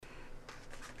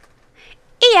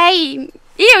E aí...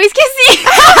 Ih, eu esqueci!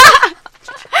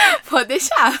 Pode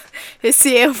deixar.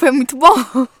 Esse erro foi muito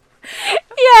bom.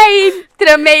 E aí,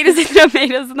 trameiros e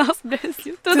trameiras do nosso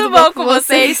Brasil, tudo bom com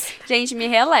vocês? Gente, me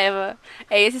releva.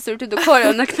 É esse surto do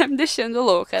corona que tá me deixando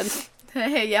louca.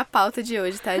 E a pauta de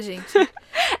hoje, tá, gente?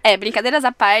 Brincadeiras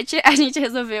à parte, a gente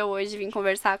resolveu hoje vir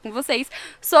conversar com vocês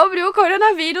sobre o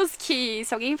coronavírus, que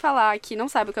se alguém falar que não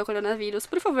sabe o que é o coronavírus,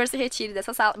 por favor, se retire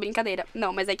dessa sala. Brincadeira.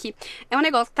 Não, mas é que é um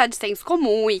negócio que tá de senso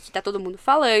comum e que tá todo mundo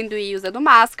falando e usando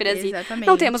máscaras. Exatamente. E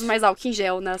não temos mais álcool em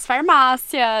gel nas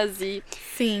farmácias e...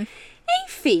 Sim.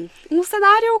 Enfim, um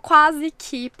cenário quase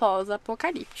que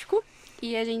pós-apocalíptico.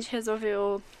 E a gente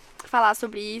resolveu falar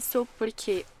sobre isso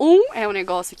porque, é um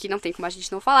negócio que não tem como a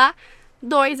gente não falar.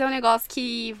 2, é um negócio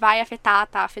que vai afetar,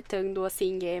 tá afetando,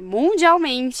 assim,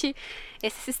 mundialmente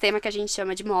esse sistema que a gente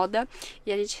chama de moda.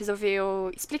 E a gente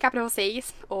resolveu explicar pra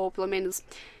vocês, ou pelo menos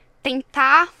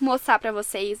tentar mostrar pra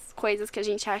vocês coisas que a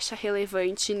gente acha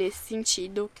relevante nesse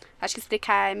sentido. Acho que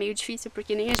explicar é meio difícil,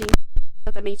 porque nem a gente sabe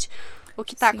exatamente o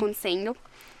que tá acontecendo.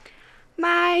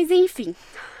 Mas, enfim,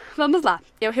 vamos lá.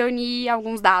 Eu reuni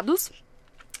alguns dados.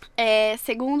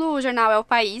 Segundo o jornal É o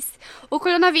País, o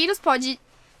coronavírus pode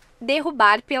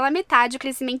derrubar pela metade o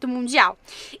crescimento mundial.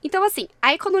 Então, assim,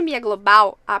 a economia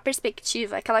global, a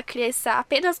perspectiva é que ela cresça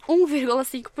apenas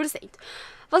 1,5%.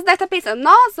 Você deve estar pensando,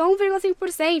 nossa,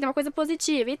 1,5% é uma coisa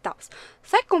positiva e tal.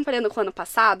 Só que comparando com o ano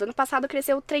passado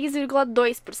cresceu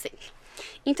 3,2%.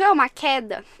 Então é uma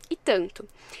queda e tanto.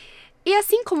 E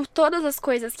assim como todas as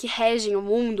coisas que regem o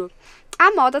mundo, a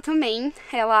moda também,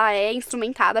 ela é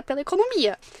instrumentada pela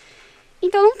economia.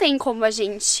 Então não tem como a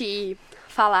gente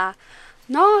falar,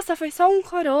 nossa, foi só um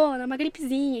corona, uma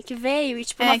gripezinha que veio e,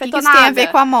 tipo, não afetou nada. O que tem a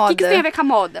ver com a moda? O que tem a ver com a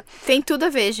moda? Tem tudo a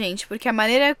ver, gente, porque a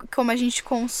maneira como a gente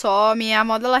consome, a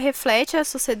moda, ela reflete a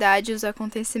sociedade e os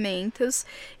acontecimentos.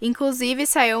 Inclusive,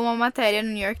 saiu uma matéria no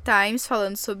New York Times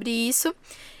falando sobre isso.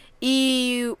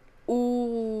 E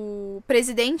o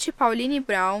presidente Pauline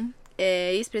Brown,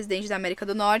 ex-presidente da América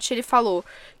do Norte, ele falou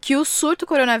que o surto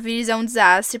coronavírus é um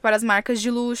desastre para as marcas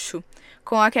de luxo,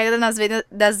 com a queda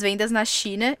das vendas na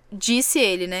China, disse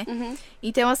ele, né? Uhum.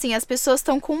 Então, assim, as pessoas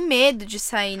estão com medo de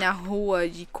sair na rua,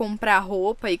 de comprar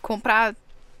roupa e comprar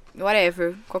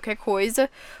whatever, qualquer coisa,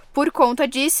 por conta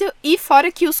disso. E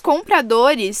fora que os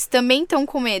compradores também estão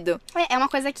com medo. É uma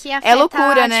coisa que afeta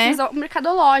loucura, a né? divisão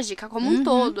mercadológica como um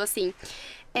todo, assim.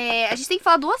 A gente tem que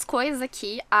falar duas coisas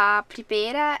aqui. A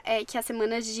primeira é que as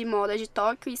semanas de moda de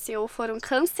Tóquio e Seul foram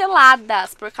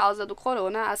canceladas por causa do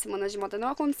corona. As semanas de moda não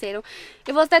aconteceram.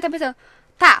 E você deve estar pensando,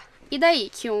 tá, e daí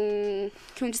que um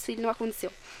desfile não aconteceu?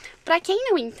 Pra quem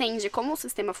não entende como o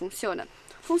sistema funciona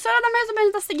mais ou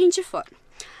menos da seguinte forma.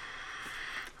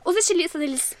 Os estilistas,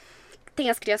 eles têm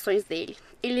as criações dele.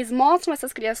 Eles mostram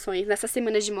essas criações nessas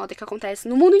semanas de moda que acontecem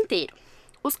no mundo inteiro.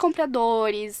 Os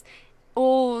compradores,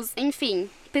 enfim,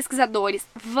 pesquisadores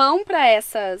vão para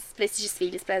esses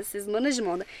desfiles, para essas semanas de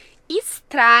moda,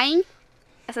 extraem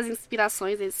essas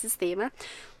inspirações desse sistema,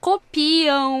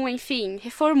 copiam, enfim,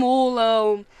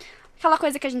 reformulam, aquela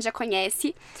coisa que a gente já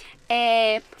conhece,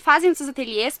 fazem nos seus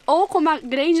ateliês, ou como a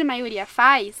grande maioria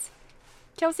faz,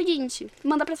 que é o seguinte,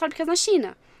 manda para as fábricas na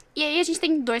China. E aí a gente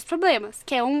tem 2 problemas,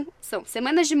 que são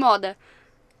semanas de moda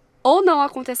ou não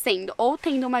acontecendo, ou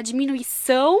tendo uma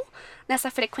diminuição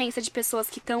nessa frequência de pessoas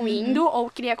que estão indo, ou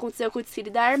que nem aconteceu com o desfile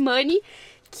da Armani,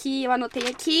 que eu anotei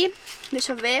aqui,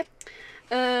 deixa eu ver,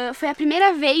 foi a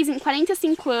primeira vez em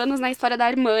 45 anos na história da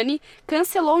Armani,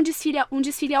 cancelou um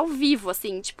desfile ao vivo,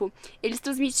 assim, tipo, eles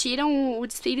transmitiram o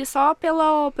desfile só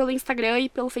pelo Instagram e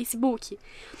pelo Facebook.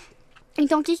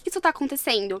 Então, o que isso tá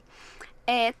acontecendo?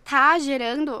 Tá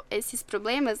gerando esses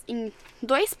problemas em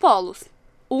 2 polos.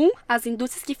 As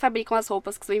indústrias que fabricam as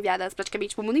roupas que são enviadas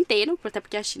praticamente pro mundo inteiro, até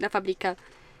porque a China fabrica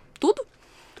tudo.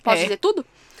 Posso dizer tudo?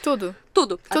 Tudo.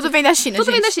 Tudo. Tudo vem da China,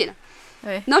 Tudo gente. vem da China.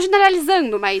 Não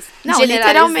generalizando, mas não,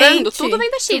 generalizando, literalmente, tudo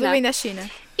vem da China. Tudo vem da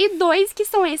China. E 2 que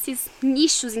são esses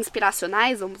nichos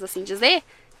inspiracionais, vamos assim dizer,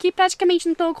 que praticamente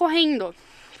não estão ocorrendo.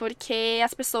 Porque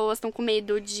as pessoas estão com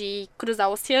medo de cruzar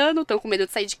o oceano, estão com medo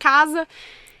de sair de casa.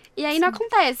 E aí não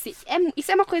acontece.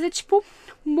 Isso é uma coisa, tipo,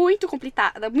 muito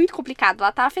complicado.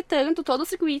 Ela tá afetando todo o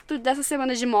circuito dessas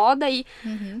semanas de moda e,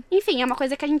 enfim, é uma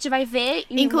coisa que a gente vai ver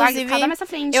inclusive cada mais à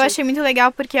frente. Eu achei muito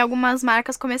legal porque algumas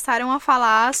marcas começaram a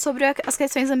falar sobre as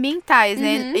questões ambientais,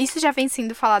 né? Isso já vem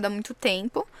sendo falado há muito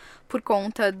tempo, por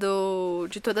conta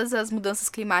de todas as mudanças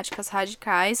climáticas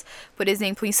radicais. Por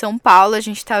exemplo, em São Paulo, a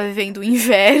gente tá vivendo o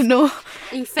inverno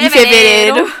em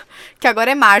fevereiro. Que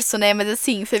agora é março, né? Mas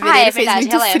assim, em fevereiro fez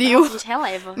muito frio. A gente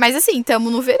releva. Mas assim,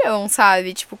 tamo no verão,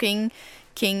 sabe? Tipo, quem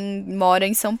mora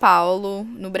em São Paulo,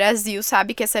 no Brasil,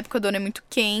 sabe que essa época do ano é muito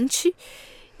quente.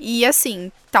 E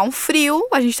assim, tá um frio,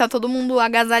 a gente tá todo mundo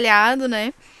agasalhado,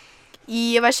 né?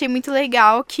 E eu achei muito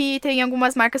legal que tem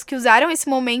algumas marcas que usaram esse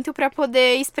momento pra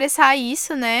poder expressar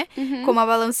isso, né? Como a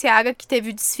Balenciaga, que teve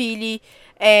o desfile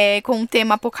com um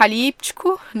tema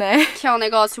apocalíptico, né? Que é um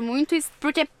negócio muito...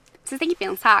 Porque vocês têm que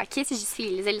pensar que esses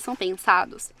desfiles, eles são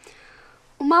pensados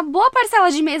uma boa parcela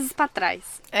de meses pra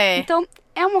trás. Então,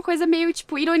 é uma coisa meio,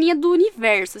 tipo, ironia do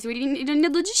universo, assim,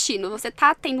 ironia do destino. Você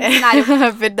tá tendo um cenário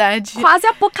verdade. quase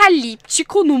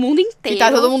apocalíptico no mundo inteiro. E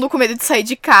tá todo mundo com medo de sair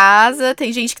de casa,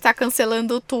 tem gente que tá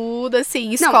cancelando tudo,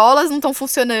 assim, escolas não estão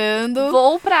funcionando.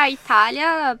 Voo pra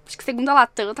Itália, acho que segundo a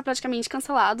Latam, tá praticamente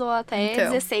cancelado até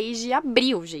 16 de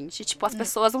abril, gente. Tipo, as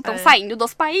pessoas não estão saindo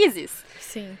dos países.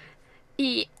 Sim.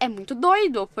 E é muito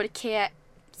doido, porque...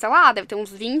 sei lá, deve ter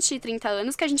uns 20, 30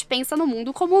 anos que a gente pensa no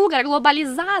mundo como um lugar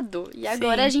globalizado. E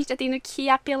agora a gente tá tendo que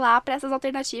apelar pra essas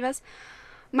alternativas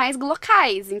mais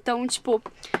locais. Então, tipo,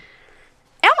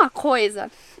 é uma coisa,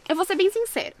 eu vou ser bem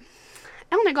sincera,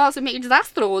 é um negócio meio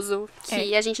desastroso,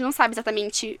 que a gente não sabe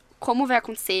exatamente como vai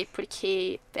acontecer,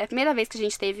 porque é a primeira vez que a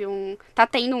gente tá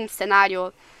tendo um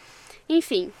cenário,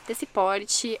 enfim, desse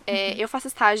porte. Eu faço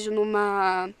estágio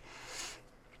numa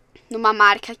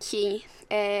marca que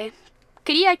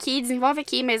cria aqui, desenvolve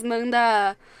aqui, mas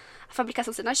manda a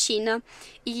fabricação ser na China.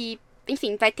 E,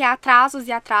 enfim, vai ter atrasos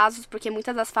e atrasos, porque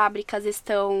muitas das fábricas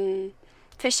estão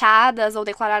fechadas ou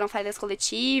declararam férias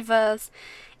coletivas.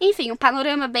 Enfim, um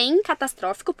panorama bem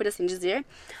catastrófico, por assim dizer.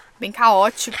 Bem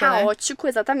caótico, Caótico,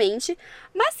 exatamente.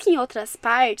 Mas que em outras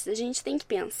partes, a gente tem que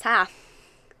pensar,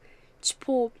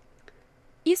 tipo...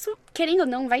 Isso, querendo ou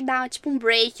não, vai dar, tipo, um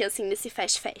break, assim, nesse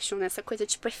fast fashion, nessa coisa,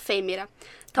 tipo, efêmera.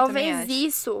 Talvez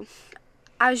isso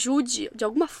ajude, de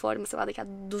alguma forma, sei lá, daqui a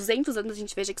 200 anos a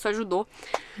gente veja que isso ajudou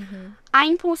a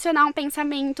impulsionar um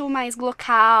pensamento mais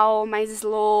local, mais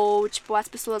slow, tipo, as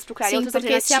pessoas procurarem outras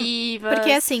alternativas.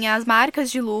 Porque, assim, as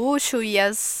marcas de luxo e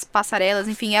as passarelas,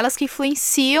 enfim, elas que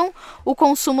influenciam o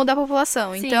consumo da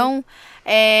população. Sim. Então,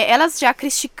 elas já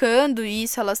criticando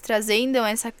isso, elas trazendo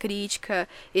essa crítica,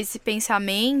 esse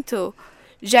pensamento,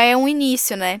 já é um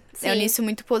início, né? Sim. É um início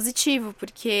muito positivo,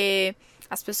 porque...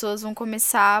 as pessoas vão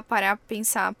começar a parar pra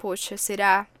pensar, poxa,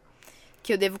 será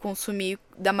que eu devo consumir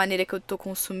da maneira que eu tô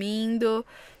consumindo?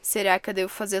 Será que eu devo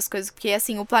fazer as coisas? Porque,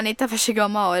 assim, o planeta vai chegar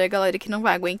uma hora, galera, que não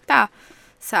vai aguentar,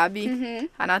 sabe?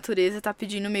 A natureza tá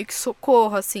pedindo meio que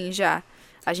socorro, assim, já.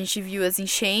 A gente viu as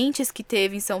enchentes que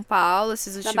teve em São Paulo,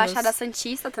 esses últimos... Na Baixada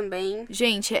Santista também.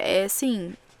 Gente,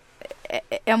 assim...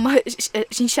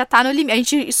 A gente já tá no limite. A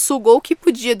gente sugou o que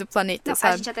podia do planeta,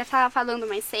 sabe? A gente até tava falando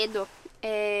mais cedo...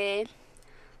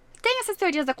 Tem essas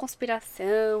teorias da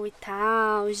conspiração e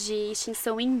tal, de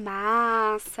extinção em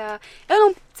massa. Eu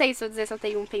não sei se eu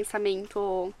tenho um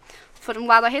pensamento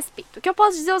formulado a respeito. O que eu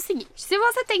posso dizer é o seguinte: se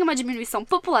você tem uma diminuição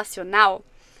populacional,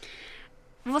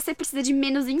 você precisa de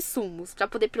menos insumos para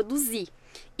poder produzir.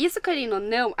 Isso, querendo ou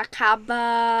não,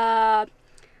 acaba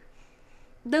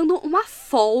dando uma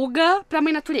folga pra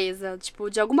mãe natureza.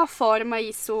 Tipo, de alguma forma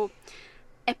isso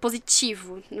é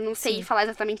positivo. Eu não sei falar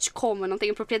exatamente como, eu não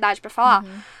tenho propriedade pra falar.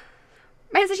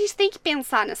 Mas a gente tem que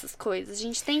pensar nessas coisas, a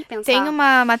gente tem que pensar... Tem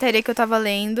uma matéria que eu tava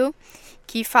lendo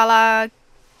que fala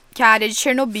que a área de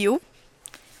Chernobyl,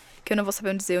 que eu não vou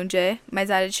saber dizer onde é,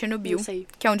 mas a área de Chernobyl, Não sei.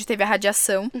 que é onde teve a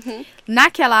radiação.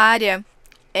 Naquela área,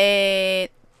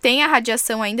 tem a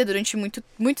radiação ainda, durante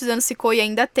muitos anos ficou e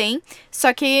ainda tem,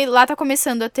 só que lá tá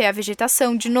começando a ter a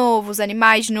vegetação de novo, os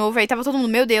animais de novo, aí tava todo mundo,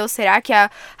 meu Deus, será que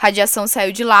a radiação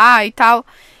saiu de lá e tal...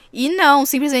 E não,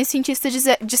 simplesmente cientistas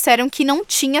disseram que não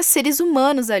tinha seres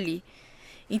humanos ali.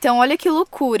 Então, olha que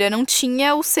loucura, não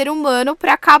tinha o ser humano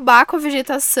pra acabar com a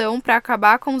vegetação, pra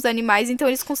acabar com os animais, então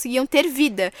eles conseguiam ter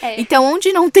vida. Então,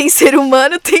 onde não tem ser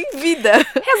humano, tem vida.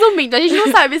 Resumindo, a gente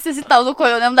não sabe se esse tal do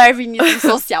coronel é um darwinismo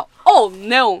social ou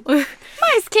não,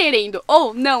 mas querendo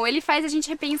ou não, ele faz a gente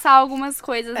repensar algumas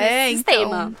coisas nesse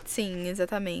sistema. Então, sim,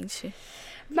 exatamente.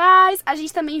 Mas a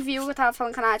gente também viu, eu tava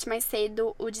falando com a Nath mais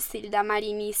cedo, o desfile da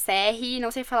Marine Serri.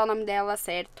 Não sei falar o nome dela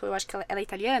certo. Eu acho que ela é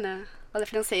italiana? Ou ela é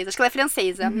francesa? Acho que ela é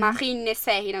francesa. Marine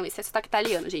Serri, não, isso é sotaque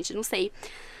italiano, gente, não sei.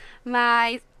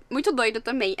 Mas, muito doido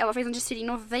também. Ela fez um desfile em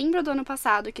novembro do ano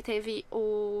passado, que teve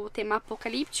o tema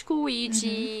apocalíptico e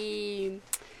de...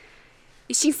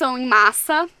 extinção em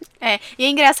massa. E é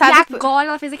engraçado... E agora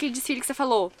ela fez aquele desfile que você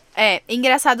falou.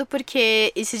 Engraçado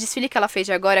porque esse desfile que ela fez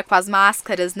de agora com as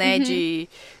máscaras, né,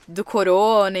 do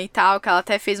corona e tal, que ela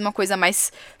até fez uma coisa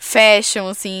mais fashion,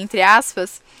 assim, entre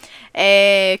aspas,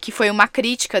 que foi uma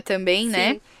crítica também,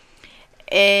 né?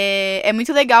 É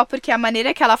muito legal porque a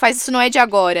maneira que ela faz, isso não é de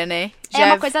agora, né? É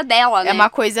uma coisa dela, né? É uma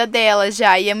coisa dela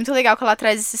já. E é muito legal que ela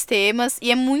traz esses temas.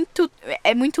 E é muito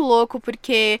louco,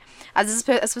 porque às vezes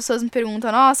as pessoas me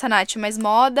perguntam, nossa, Nath, mas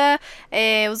moda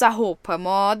é usar roupa.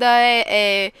 Moda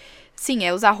sim,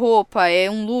 é usar roupa, é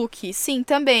um look. Sim,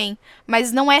 também.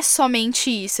 Mas não é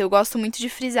somente isso. Eu gosto muito de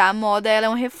frisar. A moda, ela é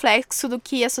um reflexo do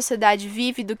que a sociedade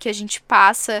vive, do que a gente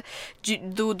passa,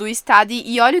 do estado.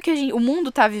 E olha o que o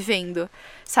mundo tá vivendo.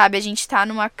 Sabe, a gente tá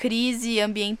numa crise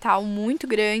ambiental muito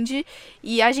grande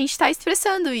e a gente tá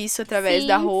expressando isso através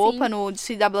da roupa. Sim. No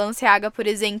desfile da Balenciaga, por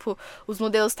exemplo, os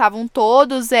modelos estavam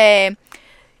todos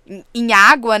em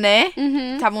água, né?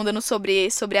 Estavam andando sobre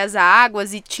as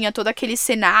águas e tinha todo aquele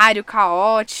cenário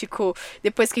caótico.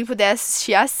 Depois, quem puder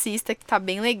assistir, assista, que tá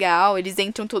bem legal. Eles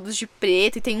entram todos de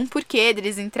preto e tem um porquê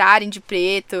deles entrarem de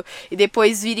preto e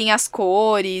depois virem as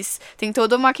cores. Tem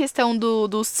toda uma questão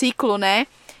do ciclo, né?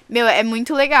 Meu, é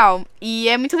muito legal. E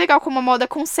é muito legal como a moda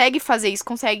consegue fazer isso,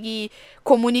 consegue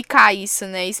comunicar isso,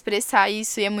 né? Expressar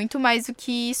isso. E é muito mais do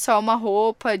que só uma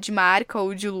roupa de marca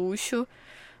ou de luxo.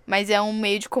 Mas é um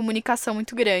meio de comunicação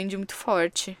muito grande, muito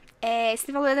forte.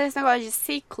 Se falou desse negócio de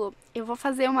ciclo, eu vou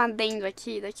fazer um adendo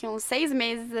aqui. Daqui a uns 6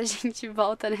 meses a gente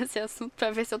volta nesse assunto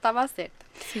pra ver se eu tava certa.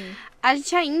 Sim. A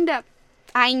gente ainda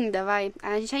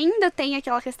tem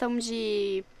aquela questão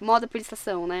de moda por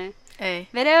estação, né?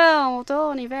 Verão,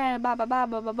 outono, inverno, bababá,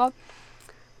 bababá.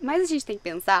 Mas a gente tem que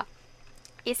pensar,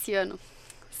 esse ano,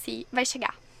 se vai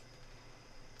chegar.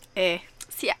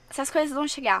 Se as coisas vão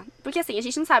chegar. Porque assim, a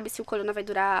gente não sabe se o corona vai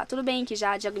durar. Tudo bem que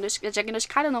já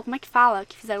diagnosticaram, não, como é que fala?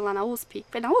 Que fizeram lá na USP?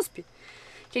 Foi na USP?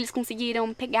 Que eles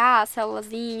conseguiram pegar a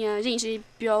célulazinha. Gente,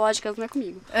 biológicas não é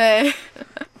comigo.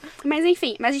 Mas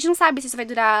enfim, mas a gente não sabe se isso vai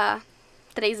durar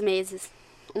 3 meses,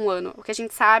 1 ano. O que a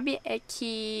gente sabe é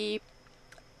que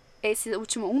esse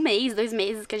último 1 mês, 2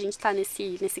 meses que a gente tá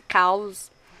nesse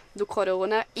caos do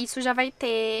corona, isso já vai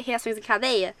ter reações em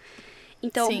cadeia.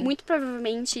 Então, Sim. Muito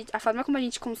provavelmente, a forma como a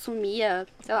gente consumia,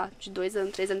 sei lá, de 2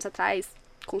 anos, 3 anos atrás,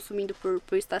 consumindo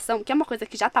por estação, que é uma coisa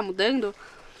que já tá mudando,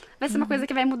 vai ser uma coisa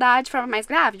que vai mudar de forma mais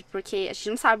grave, porque a gente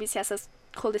não sabe se essas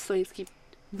coleções, que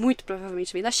muito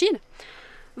provavelmente vêm da China,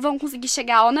 vão conseguir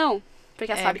chegar ou não,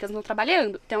 porque as fábricas não estão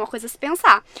trabalhando. Então é uma coisa a se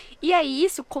pensar. E aí,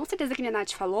 isso, com certeza, que a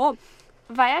Nath falou,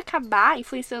 vai acabar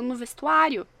influenciando no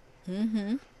vestuário.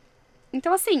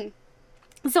 Então, assim,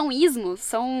 são ismos,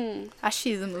 são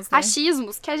achismos, né?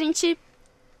 Achismos que a gente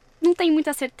não tem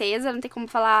muita certeza, não tem como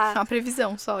falar. É uma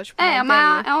previsão só, tipo.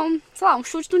 Sei lá, um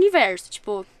chute do universo.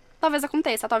 Tipo, talvez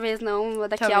aconteça, talvez não.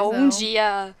 Daqui Talvez a um não.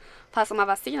 dia faça uma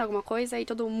vacina, alguma coisa, e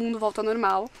todo mundo volta ao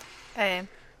normal.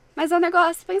 Mas é um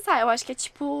negócio pensar. Eu acho que é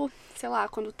tipo, sei lá,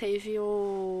 quando teve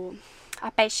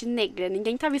a peste negra.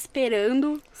 Ninguém tava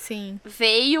esperando. Sim.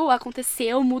 Veio,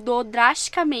 aconteceu, mudou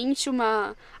drasticamente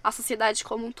a sociedade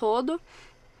como um todo.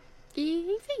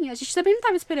 E, enfim, a gente também não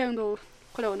tava esperando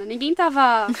corona. Ninguém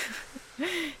estava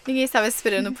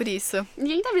esperando por isso.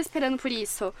 Ninguém tava esperando por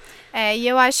isso. E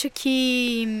eu acho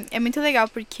que é muito legal,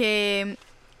 porque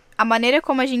a maneira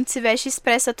como a gente se veste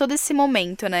expressa todo esse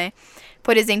momento, né?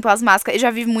 Por exemplo, as máscaras. Eu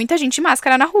já vi muita gente de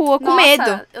máscara na rua, com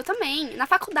medo. Eu também. Na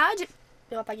faculdade...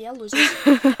 Eu apaguei a luz, gente.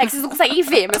 É que vocês não conseguem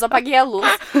ver, mas eu apaguei a luz.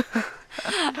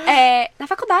 Na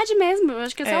faculdade mesmo, eu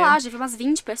acho que, sei lá, já vi umas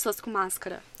 20 pessoas com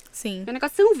máscara. Sim. É um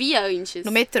negócio que você não via antes.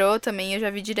 No metrô também eu já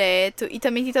vi direto. E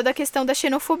também tem toda a questão da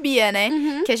xenofobia, né?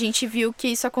 Que a gente viu que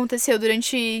isso aconteceu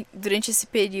durante esse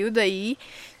período aí.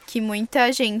 Que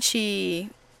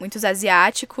muitos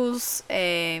asiáticos,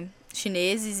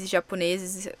 chineses e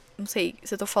japoneses... Não sei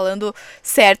se eu tô falando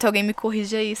certo, alguém me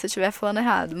corrija aí se eu estiver falando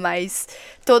errado. Mas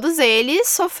todos eles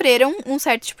sofreram um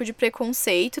certo tipo de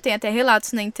preconceito. Tem até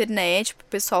relatos na internet, o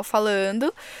pessoal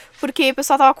falando. Porque o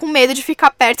pessoal tava com medo de ficar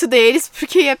perto deles,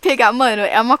 porque ia pegar... Mano,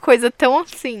 é uma coisa tão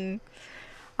assim...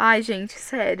 Ai, gente,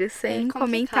 sério, sem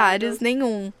comentários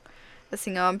nenhum.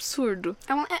 Assim, é um absurdo.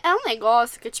 É um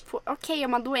negócio que, tipo, ok, é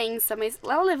uma doença, mas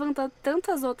ela levanta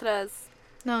tantas outras...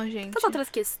 Não, gente. Tantas outras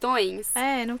questões.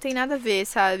 Não tem nada a ver,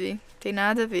 sabe? Tem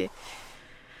nada a ver.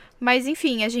 Mas,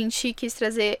 enfim, a gente quis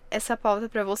trazer essa pauta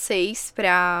pra vocês,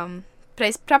 pra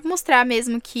mostrar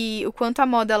mesmo que o quanto a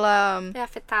moda, ela é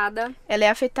afetada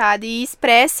e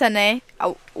expressa, né,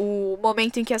 o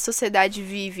momento em que a sociedade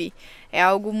vive. É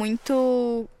algo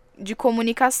muito de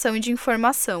comunicação e de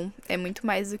informação. É muito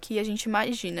mais do que a gente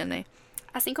imagina, né?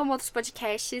 Assim como outros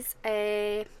podcasts,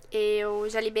 eu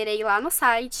já liberei lá no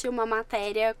site uma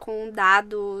matéria com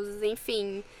dados,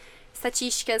 enfim,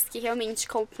 estatísticas que realmente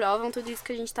comprovam tudo isso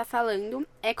que a gente tá falando.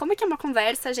 Como é que é uma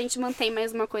conversa, a gente mantém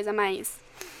mais uma coisa mais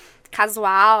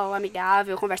casual,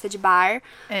 amigável, conversa de bar.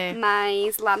 É.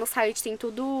 Mas lá no site tem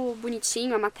tudo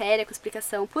bonitinho, a matéria com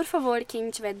explicação. Por favor, quem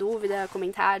tiver dúvida,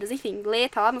 comentários, enfim, lê,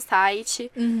 tá lá no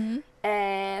site. Uhum.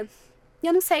 E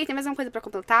eu não sei, tem mais alguma coisa pra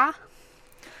completar?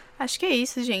 Acho que é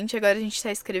isso, gente. Agora a gente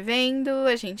tá escrevendo,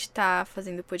 a gente tá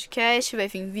fazendo podcast, vai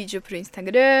vir vídeo pro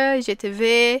Instagram,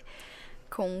 IGTV,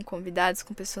 com convidados,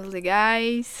 com pessoas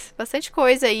legais. Bastante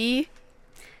coisa aí.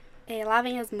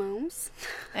 Lavem as mãos.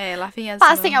 Lavem as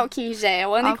Passem mãos. álcool em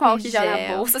gel, andem Álcool com álcool em em gel na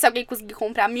gel. bolsa. Se alguém conseguir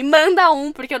comprar, me manda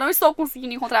um, porque eu não estou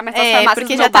conseguindo encontrar mais nas farmácias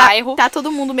Porque do já meu bairro. tá todo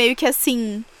mundo meio que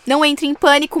assim, não entre em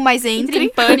pânico, mas Entre entre em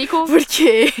pânico.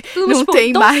 porque Tudo, não tipo,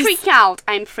 tem don't mais. freak out,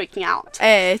 I'm freaking out.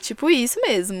 Tipo isso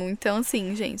mesmo. Então,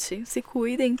 assim, gente, se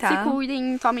cuidem, tá? Se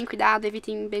cuidem, tomem cuidado,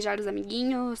 evitem beijar os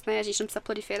amiguinhos, né? A gente não precisa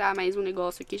proliferar mais um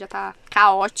negócio que já tá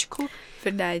caótico.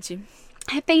 Verdade.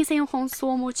 Repensem o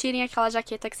consumo, tirem aquela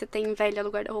jaqueta que você tem velha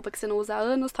no guarda-roupa que você não usa há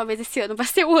anos. Talvez esse ano vai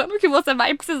ser o ano que você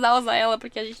vai precisar usar ela,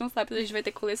 porque a gente não sabe se a gente vai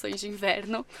ter coleções de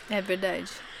inverno. É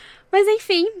verdade. Mas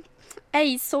enfim, é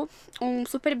isso. Um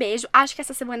super beijo. Acho que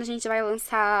essa semana a gente vai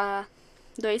lançar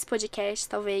 2 podcasts,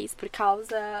 talvez, por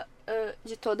causa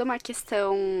de toda uma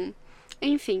questão.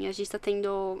 Enfim, a gente tá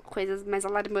tendo coisas mais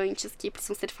alarmantes que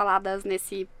precisam ser faladas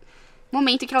nesse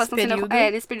momento em que elas estão sendo.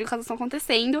 Nesse período que elas estão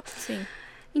acontecendo. Sim.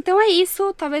 Então é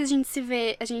isso. Talvez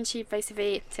a gente vai se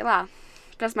ver, sei lá,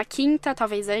 próxima quinta,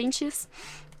 talvez antes.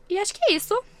 E acho que é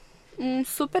isso. Um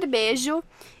super beijo.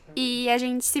 E a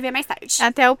gente se vê mais tarde.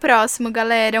 Até o próximo,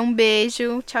 galera. Um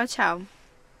beijo. Tchau, tchau.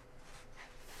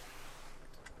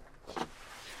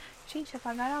 Gente,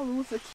 apagaram a luz aqui.